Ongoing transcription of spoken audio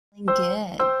Good.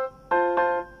 I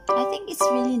think it's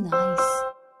really nice.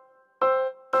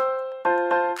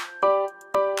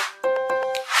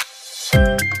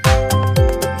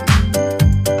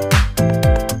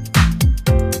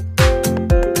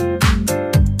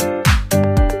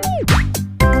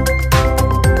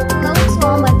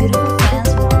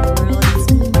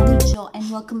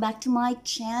 Welcome back to my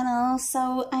channel.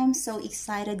 So I'm so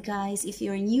excited, guys. If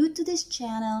you're new to this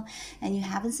channel and you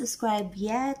haven't subscribed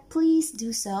yet, please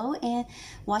do so and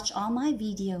watch all my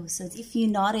videos. So if you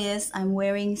notice, I'm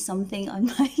wearing something on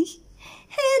my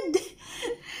head.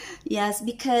 Yes,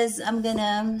 because I'm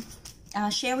gonna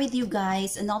share with you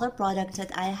guys another product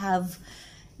that I have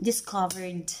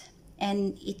discovered,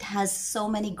 and it has so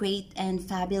many great and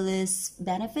fabulous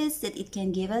benefits that it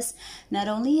can give us, not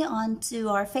only onto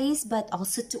our face but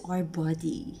also to our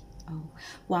body. Oh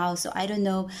wow. So I don't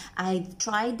know, I've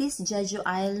tried this Jeju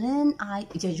Island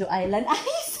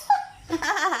ice.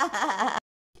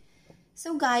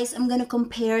 So guys, I'm gonna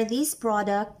compare this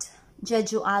product,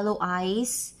 Jeju Aloe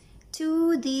Ice,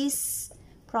 to this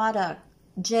product,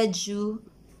 Jeju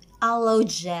Aloe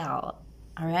Gel.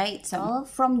 Alright, so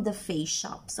from the Face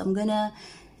Shop. So I'm gonna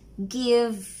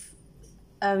give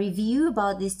a review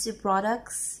about these two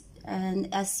products,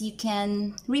 and as you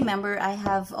can remember, I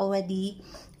have already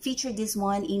featured this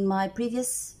one in my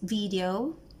previous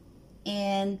video,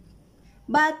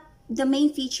 but the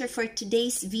main feature for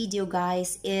today's video,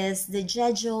 guys, is the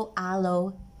Jeju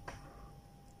Aloe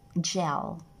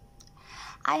Gel.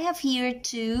 I have here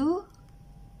two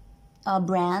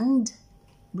brands.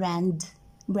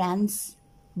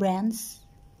 This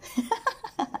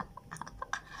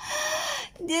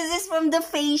is from the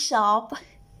Face Shop.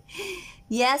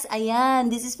 Yes, ayan.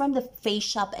 This is from the Face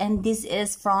Shop, and this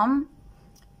is from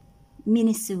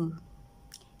Miniso.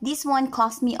 This one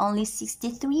cost me only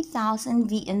 63,000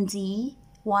 VND,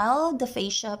 while the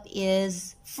Face Shop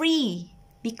is free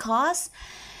because,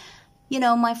 you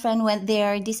know, my friend went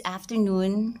there this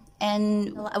afternoon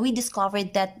and we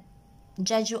discovered that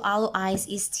Jeju Aloe Ice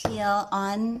is still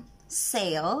on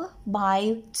sale.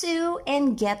 Buy two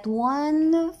and get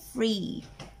one free.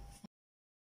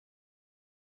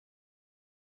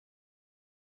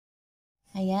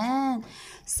 Ayan.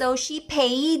 So she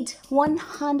paid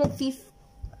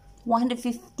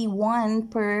 151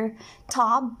 per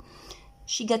tub.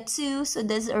 She got two, so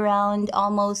that's around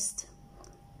almost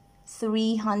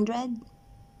 300.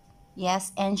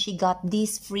 Yes, and she got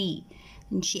this free.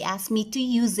 And she asked me to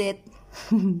use it.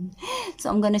 So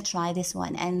I'm gonna try this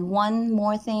one. And one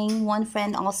more thing, one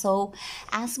friend also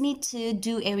asked me to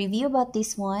do a review about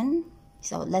this one,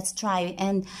 so let's try.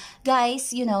 And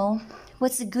guys, you know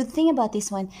what's the good thing about this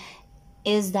one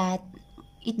is that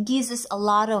it gives us a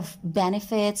lot of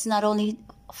benefits, not only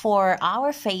for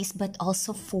our face but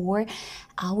also for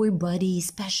our body,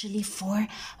 especially for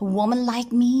a woman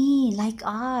like me, like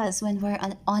us, when we're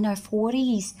on our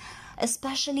 40s,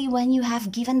 especially when you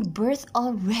have given birth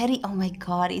already. Oh my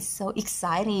god, it's so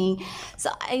exciting. So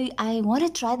I want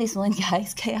to try this one,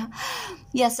 guys.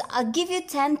 Yes, I'll give you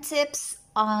 10 tips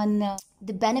on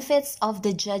the benefits of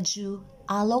the Jeju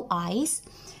Aloe Ice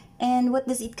and what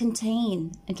does it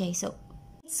contain. Okay, so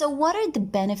what are the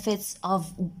benefits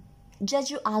of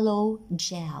Jeju Aloe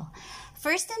Gel?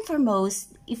 First and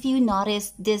foremost, if you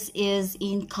notice, this is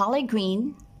in color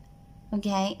green.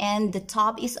 Okay, and the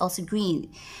top is also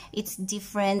green. It's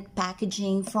different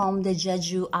packaging from the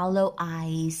Jeju Aloe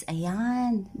Ice.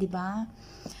 Ayan, diba?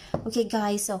 Okay,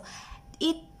 guys, so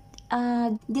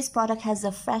this product has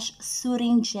a fresh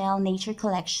soothing gel nature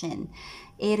collection.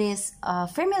 It is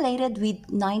formulated with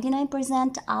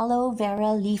 99% aloe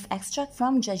vera leaf extract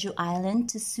from Jeju Island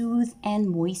to soothe and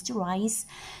moisturize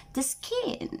the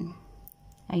skin.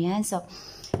 Ayan, so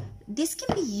this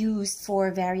can be used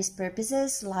for various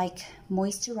purposes like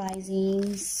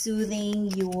moisturizing,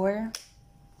 soothing your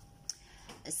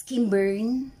skin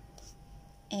burn,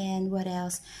 and what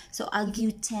else? So I'll give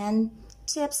you 10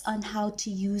 tips on how to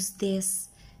use this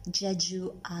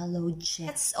Jeju Aloe Gel.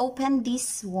 Let's open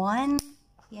this one.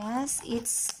 Yes,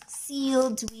 it's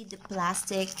sealed with the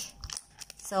plastic.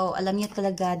 So alam niyo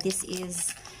talaga, this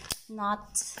is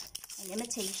not an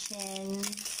imitation.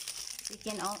 You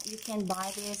can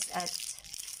buy this at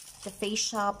the Face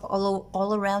Shop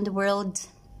all around the world.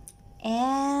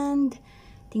 And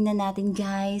tingnan natin,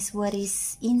 guys, what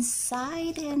is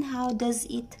inside and how does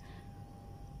it.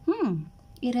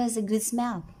 It has a good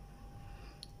smell.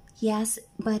 Yes,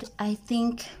 but I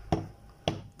think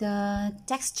the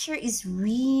texture is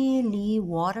really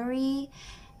watery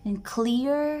and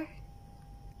clear.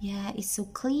 Yeah, it's so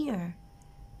clear.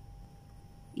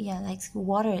 Yeah, like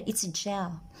water. It's a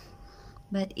gel,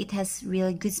 but it has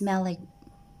really good smell, like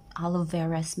aloe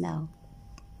vera smell.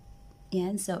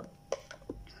 And so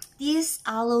this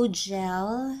aloe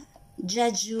gel,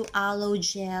 Jeju aloe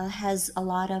gel, has a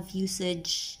lot of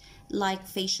usage like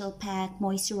facial pack,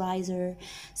 moisturizer,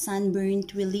 sunburn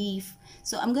relief.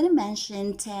 So I'm gonna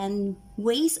mention 10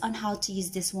 ways on how to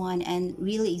use this one, and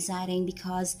really exciting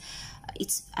because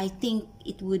I think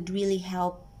it would really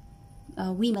help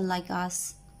women like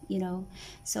us, you know.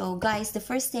 So guys, the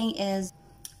first thing is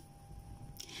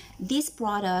this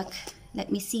product.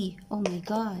 Let me see. Oh my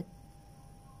god.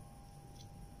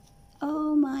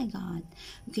 Oh my god.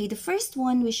 Okay, the first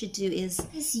one we should do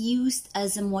is used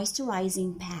as a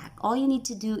moisturizing pack. All you need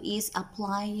to do is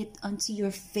apply it onto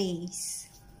your face.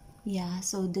 Yeah,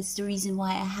 so that's the reason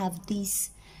why I have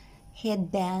this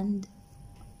headband.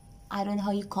 I don't know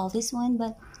how you call this one,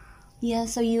 but yeah,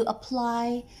 so you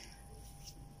apply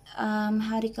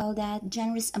how do you call that,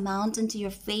 generous amount into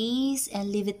your face and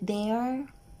leave it there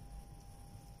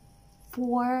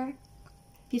for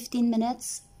 15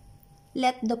 minutes.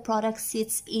 Let the product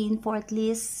sit in for at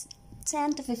least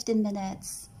 10 to 15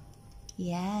 minutes.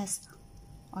 Yes.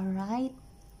 Alright.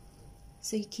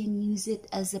 So you can use it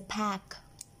as a pack.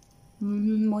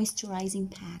 Moisturizing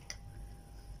pack.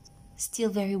 Still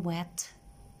very wet.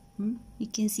 You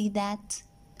can see that.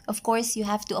 Of course, you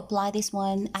have to apply this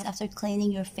one after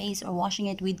cleaning your face or washing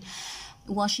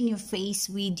your face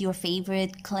with your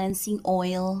favorite cleansing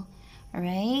oil.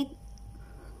 Alright.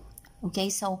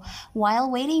 Okay, so while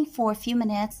waiting for a few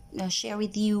minutes, I'll share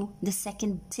with you the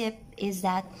second tip is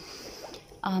that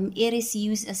it is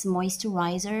used as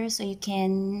moisturizer. So you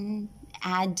can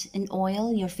add an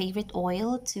oil, your favorite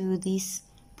oil, to this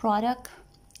product.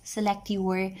 Select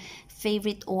your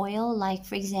favorite oil, like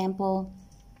for example,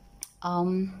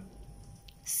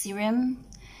 serum.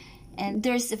 And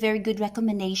there's a very good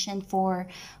recommendation for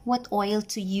what oil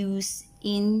to use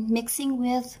in mixing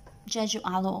with Jeju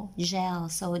aloe gel.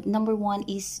 So number one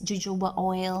is jojoba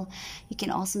oil. You can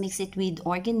also mix it with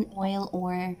argan oil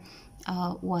or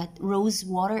rose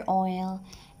water oil.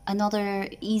 Another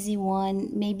easy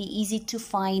one, maybe easy to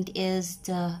find, is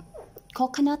the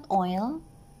coconut oil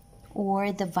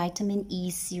or the vitamin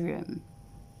E serum.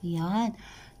 Yeah.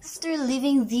 After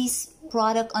leaving this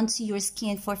product onto your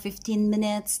skin for 15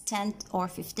 minutes, 10 or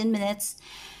 15 minutes,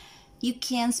 you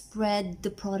can spread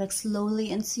the product slowly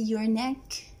into your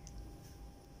neck.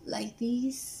 Like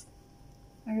this.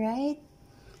 Alright,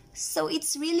 so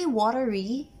it's really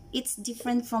watery. It's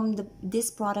different from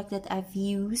this product that I've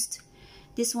used.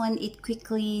 This one, it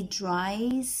quickly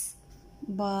dries,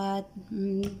 but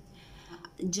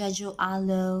Jeju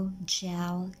aloe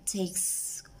gel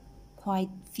takes quite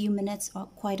few minutes or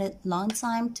quite a long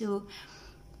time to,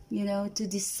 you know, to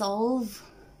dissolve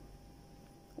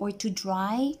or to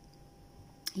dry.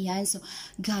 Yeah, so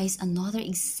guys, another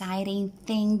exciting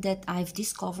thing that I've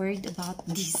discovered about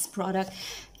this product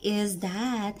is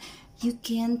that you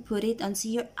can put it onto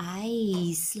your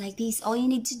eyes like this. All you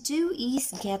need to do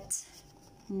is get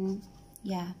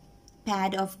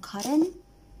pad of cotton.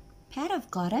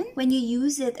 When you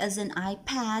use it as an eye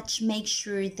patch, make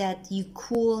sure that you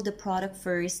cool the product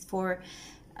first for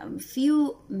a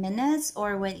few minutes,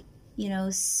 or when you know,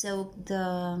 soak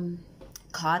the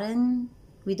cotton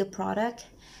with the product,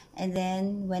 and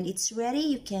then when it's ready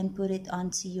you can put it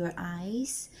onto your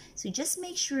eyes. So just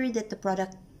make sure that the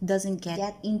product doesn't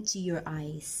get into your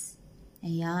eyes.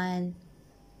 Ayan,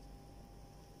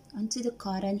 onto the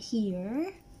cotton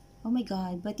here. Oh my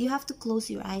god, but you have to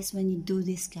close your eyes when you do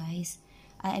this, guys.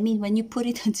 I mean, when you put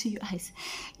it onto your eyes,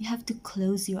 you have to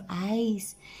close your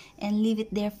eyes and leave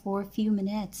it there for a few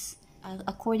minutes.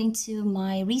 According to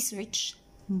my research,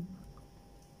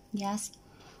 yes,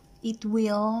 it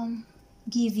will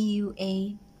give you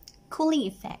a cooling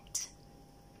effect.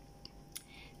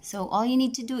 So all you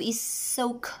need to do is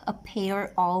soak a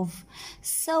pair of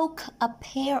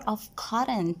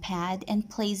cotton pad and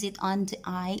place it on the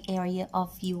eye area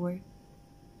of your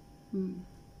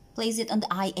place it on the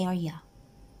eye area.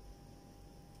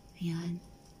 Ayan.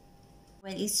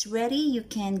 When it's ready, you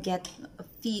can get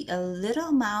a little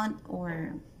amount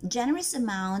or generous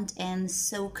amount and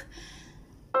soak.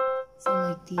 So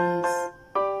like this.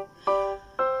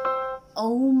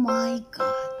 Oh my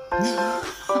god.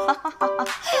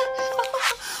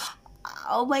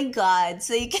 Oh my god.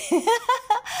 So you can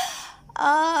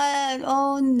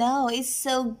oh no, it's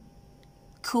so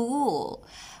cool.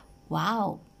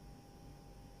 Wow.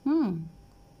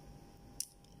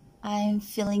 I'm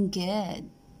feeling good.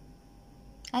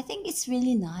 I think it's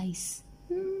really nice.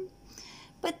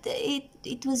 But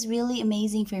it was really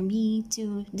amazing for me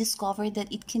to discover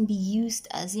that it can be used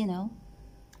as, you know,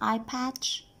 eye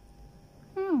patch.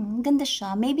 Ganda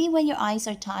siya. Maybe when your eyes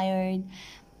are tired,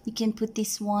 You can put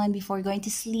this one before going to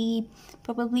sleep.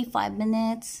 Probably 5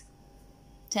 minutes,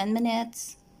 10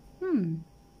 minutes.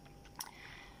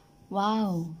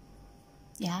 Wow.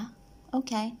 Yeah.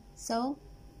 Okay. So,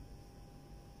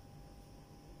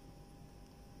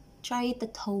 try it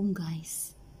at home,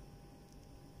 guys.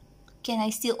 Can I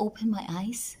still open my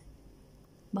eyes?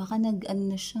 Baka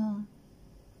nag-ano na siya.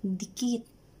 Dikit.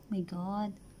 My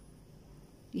God.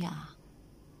 Yeah.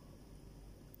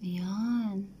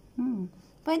 Ayan.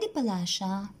 Pwede pala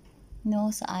siya. No,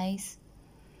 sa eyes.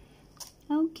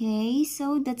 Okay,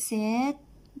 so that's it.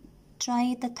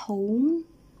 Try it at home.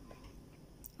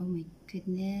 Oh my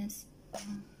goodness.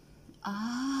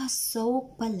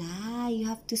 Soak pala. You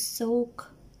have to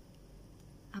soak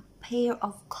a pair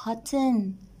of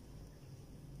cotton.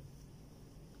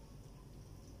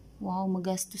 Wow,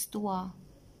 magastos to ah.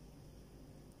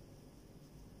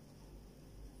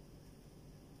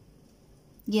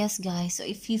 Yes, guys, so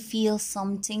if you feel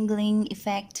some tingling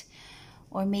effect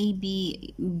or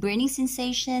maybe burning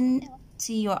sensation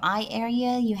to your eye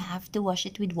area, you have to wash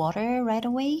it with water right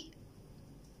away.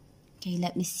 Okay,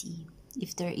 let me see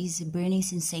if there is a burning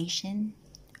sensation.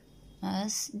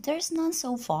 There's none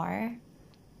so far.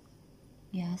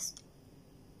 Yes.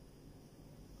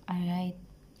 Alright,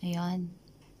 ayan.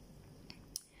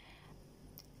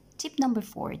 Tip number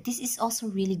 4. This is also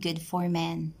really good for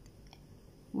men.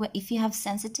 If you have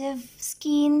sensitive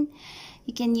skin,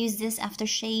 you can use this after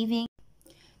shaving.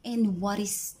 And what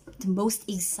is the most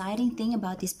exciting thing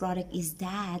about this product is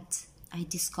that I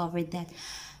discovered that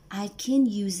I can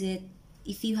use it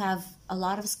if you have a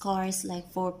lot of scars,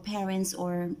 like for parents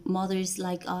or mothers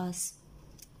like us.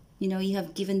 You know, you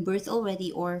have given birth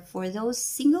already, or for those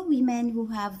single women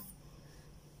who have,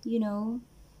 you know,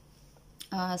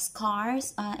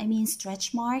 scars,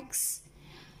 stretch marks.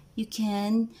 You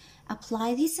can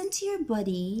apply this onto your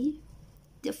body,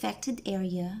 the affected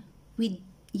area, with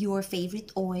your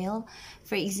favorite oil.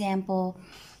 For example,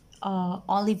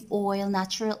 olive oil,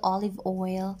 natural olive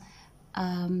oil,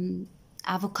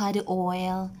 avocado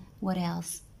oil. What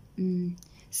else?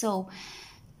 So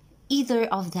either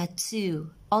of that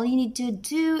two. All you need to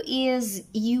do is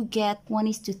you get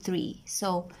 1:3.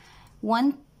 So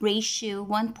one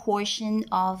portion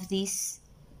of this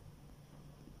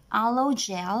aloe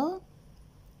gel.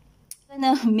 I'm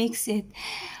gonna mix it.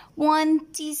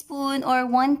 1 teaspoon or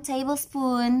 1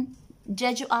 tablespoon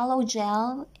Jeju aloe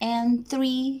gel and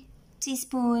 3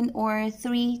 teaspoon or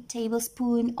 3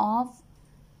 tablespoon of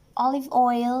olive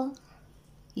oil.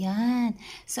 Yan.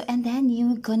 So, and then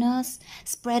you're gonna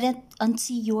spread it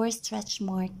onto your stretch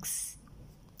marks.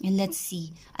 And let's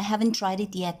see. I haven't tried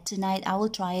it yet. Tonight I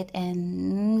will try it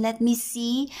and let me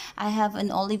see. I have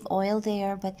an olive oil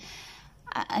there, but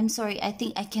I'm sorry. I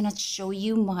think I cannot show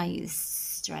you my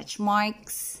stretch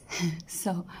marks.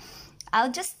 So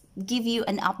I'll just give you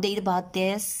an update about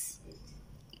this.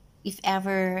 If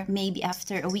ever, maybe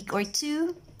after a week or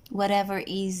two, whatever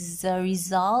is the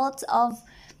result of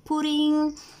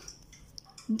putting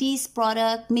this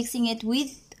product, mixing it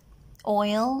with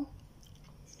oil.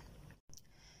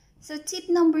 So tip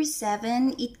number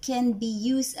 7, it can be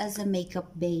used as a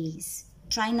makeup base.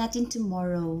 Try nothing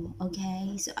tomorrow,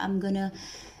 okay? So I'm gonna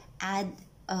add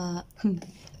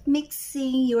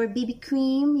mixing your BB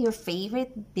cream, your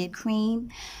favorite BB cream.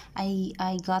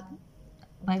 I got,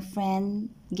 my friend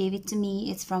gave it to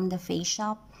me. It's from the face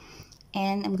shop.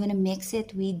 And I'm gonna mix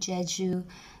it with Jeju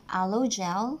aloe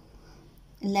gel.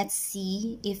 Let's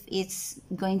see if it's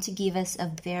going to give us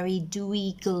a very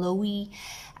dewy, glowy.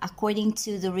 According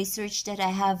to the research that I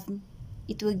have,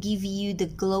 it will give you the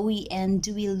glowy and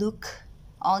dewy look.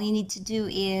 All you need to do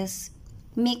is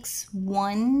mix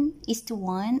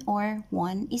 1:1 or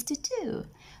 1:2,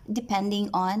 depending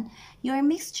on your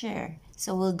mixture.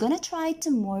 So we're gonna try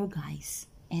tomorrow, guys.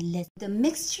 And the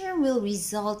mixture will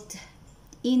result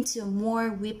into more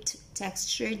whipped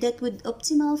texture that would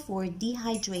optimal for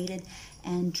dehydrated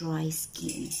and dry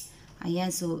skin. Ayan,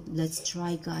 so let's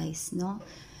try, guys, no?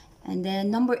 And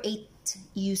then number 8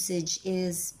 usage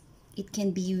is it can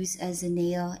be used as a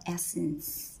nail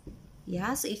essence.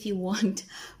 Yeah, so if you want,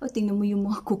 tingnan mo yung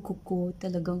mga kuko ko,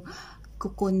 talagang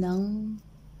kuko ng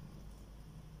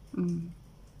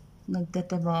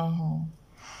nagtatrabaho.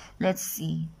 Let's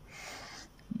see.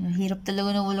 Hirap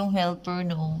talaga na walang helper,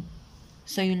 no?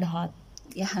 So yung lahat.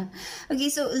 Yeah. Okay,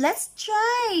 so let's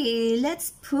try.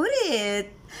 Let's put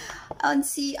it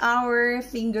onto our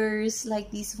fingers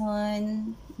like this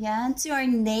one. Yeah, to our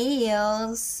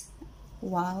nails.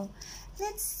 Wow.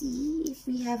 Let's see if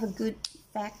we have a good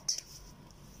effect.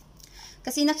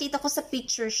 Kasi nakita ko sa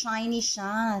picture, shiny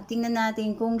siya. Tingnan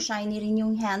natin kung shiny rin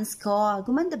yung hands ko.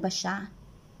 Gumanda ba siya?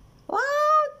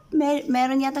 Wow!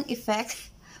 meron yatang effect.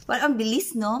 Parang ang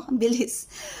bilis, no? Ang bilis.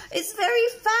 It's very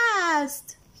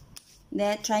fast.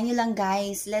 Try nyo lang,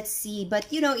 guys. Let's see. But,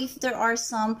 you know, if there are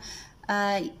some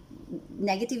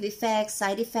negative effects,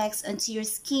 side effects onto your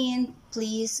skin,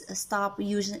 please stop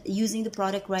using the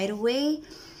product right away.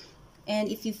 And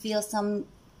if you feel some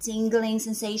tingling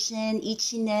sensation,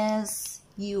 itchiness,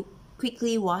 you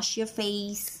quickly wash your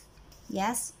face.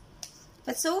 Yes?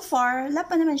 But so far, wala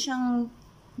pa naman siyang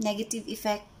negative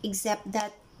effect except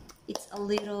that it's a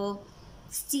little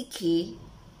sticky.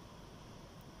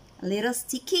 A little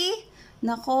sticky?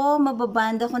 Nako,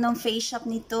 mababanda ko ng face shop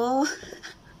nito.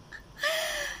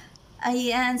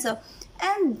 Ayan, so,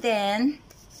 and then,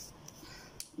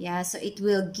 yeah, so it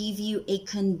will give you a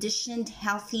conditioned,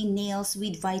 healthy nails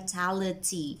with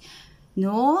vitality.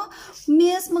 No?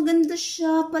 Miss, maganda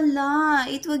siya pala.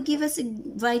 It will give us a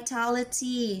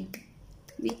vitality.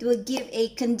 It will give a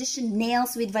conditioned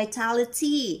nails with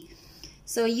vitality.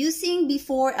 So, using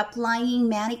before applying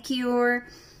manicure,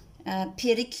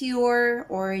 pedicure,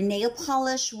 or nail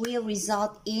polish will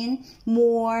result in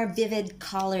more vivid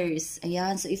colors.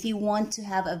 Ayan. So, if you want to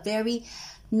have a very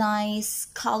nice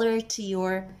color to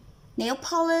your nail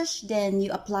polish, then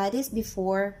you apply this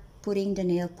before putting the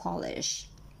nail polish.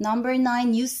 Number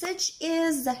 9 usage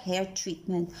is the hair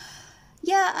treatment.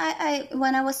 Yeah, I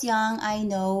when I was young, I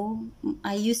know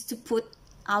I used to put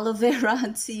aloe vera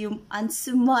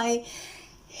onto my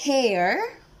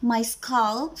hair, my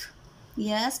scalp.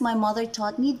 Yes, my mother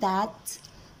taught me that,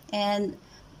 and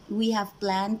we have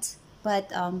planned,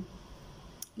 but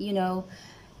you know,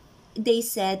 they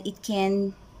said it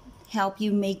can help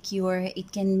you make your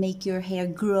hair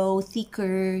grow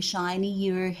thicker,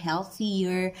 shinier,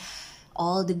 healthier,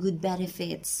 all the good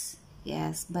benefits.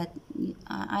 Yes, but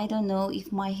I don't know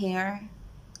if my hair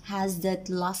has that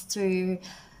luster,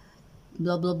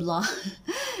 blah blah blah.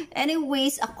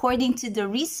 Anyways, according to the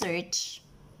research,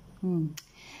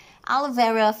 aloe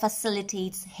vera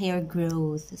facilitates hair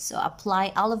growth. So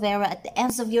apply aloe vera at the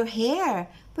ends of your hair.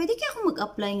 Pwede kaya akong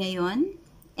mag-apply ngayon?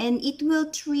 And it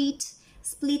will treat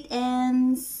split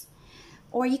ends,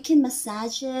 or you can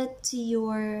massage it to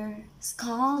your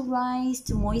scalp,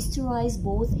 to moisturize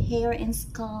both hair and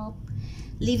scalp.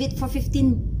 Leave it for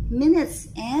 15 minutes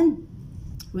and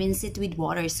rinse it with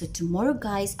water. So tomorrow,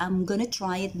 guys, I'm gonna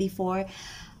try it before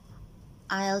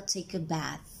I'll take a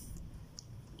bath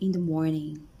in the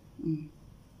morning.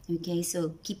 Okay,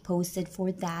 so keep posted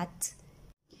for that.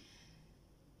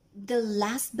 The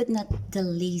last but not the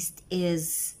least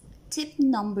is tip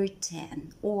number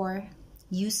 10, or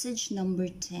usage number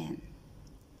 10.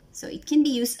 So it can be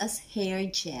used as hair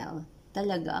gel.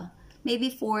 Talaga.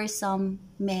 Maybe for some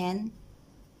men,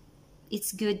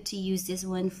 it's good to use this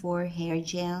one for hair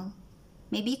gel.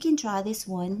 Maybe you can try this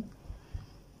one.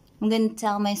 I'm gonna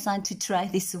tell my son to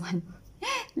try this one.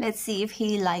 Let's see if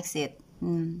he likes it.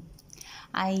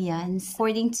 Ayan.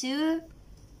 According to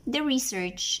the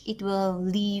research, it will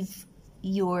leave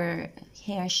your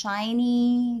hair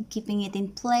shiny, keeping it in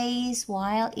place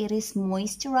while it is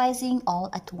moisturizing all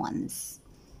at once.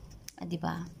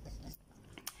 Diba?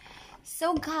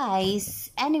 So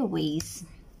guys, anyways,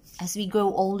 as we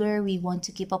grow older, we want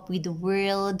to keep up with the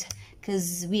world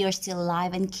because we are still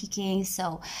alive and kicking.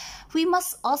 So we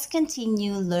must also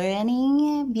continue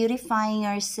learning, beautifying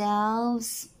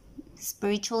ourselves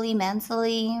spiritually,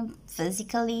 mentally,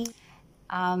 physically.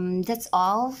 That's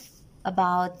all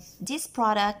about this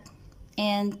product,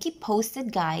 and keep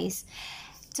posted, guys.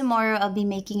 Tomorrow I'll be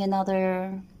making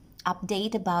another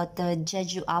update about the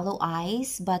Jeju Aloe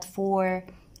Eyes, but for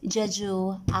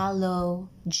Jeju Aloe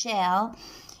Gel,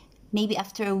 maybe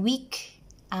after a week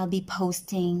I'll be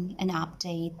posting an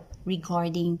update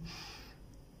regarding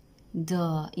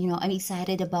the, I'm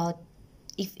excited about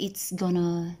if it's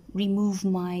gonna remove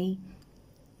my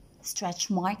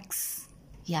stretch marks.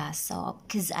 Yeah, so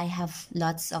because I have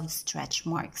lots of stretch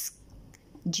marks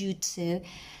due to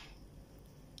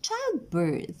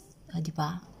childbirth,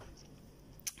 diba?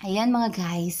 Ayan mga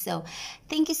guys, so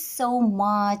thank you so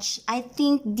much. I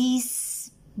think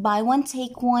this buy one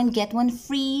take one get one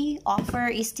free offer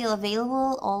is still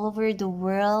available all over the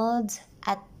world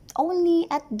only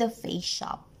at the Face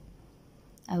Shop.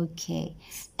 Okay,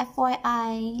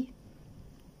 FYI.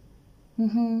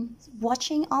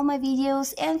 Watching all my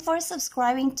videos and for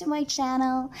subscribing to my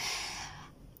channel.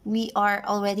 We are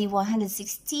already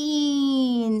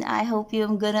 116. I hope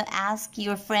you're gonna ask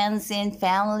your friends and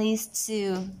families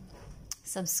to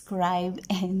subscribe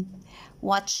and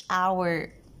watch our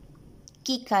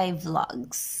Kikai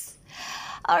vlogs.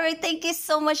 Alright, thank you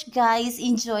so much, guys.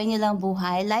 Enjoy nyo lang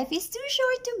buhay. Life is too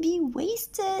short to be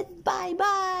wasted.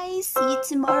 Bye-bye. See you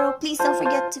tomorrow. Please don't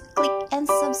forget to click and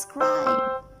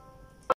subscribe.